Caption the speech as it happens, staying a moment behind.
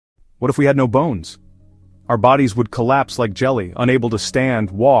What if we had no bones? Our bodies would collapse like jelly, unable to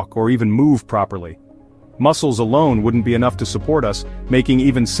stand, walk, or even move properly. Muscles alone wouldn't be enough to support us, making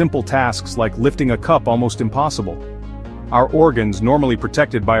even simple tasks like lifting a cup almost impossible. Our organs, normally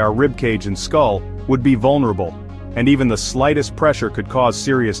protected by our ribcage and skull, would be vulnerable, and even the slightest pressure could cause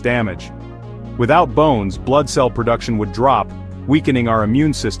serious damage. Without bones, blood cell production would drop, weakening our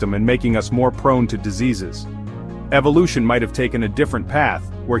immune system and making us more prone to diseases. Evolution might have taken a different path,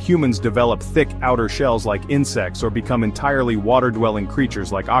 where humans develop thick outer shells like insects or become entirely water-dwelling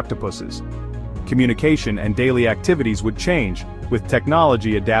creatures like octopuses. Communication and daily activities would change, with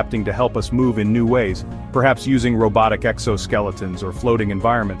technology adapting to help us move in new ways, perhaps using robotic exoskeletons or floating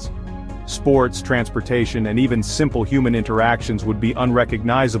environments. Sports, transportation, and even simple human interactions would be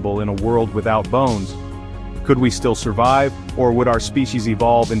unrecognizable in a world without bones. Could we still survive, or would our species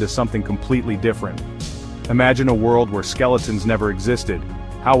evolve into something completely different? Imagine a world where skeletons never existed.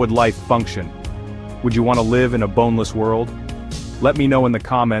 How would life function? Would you want to live in a boneless world? Let me know in the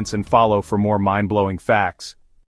comments and follow for more mind-blowing facts.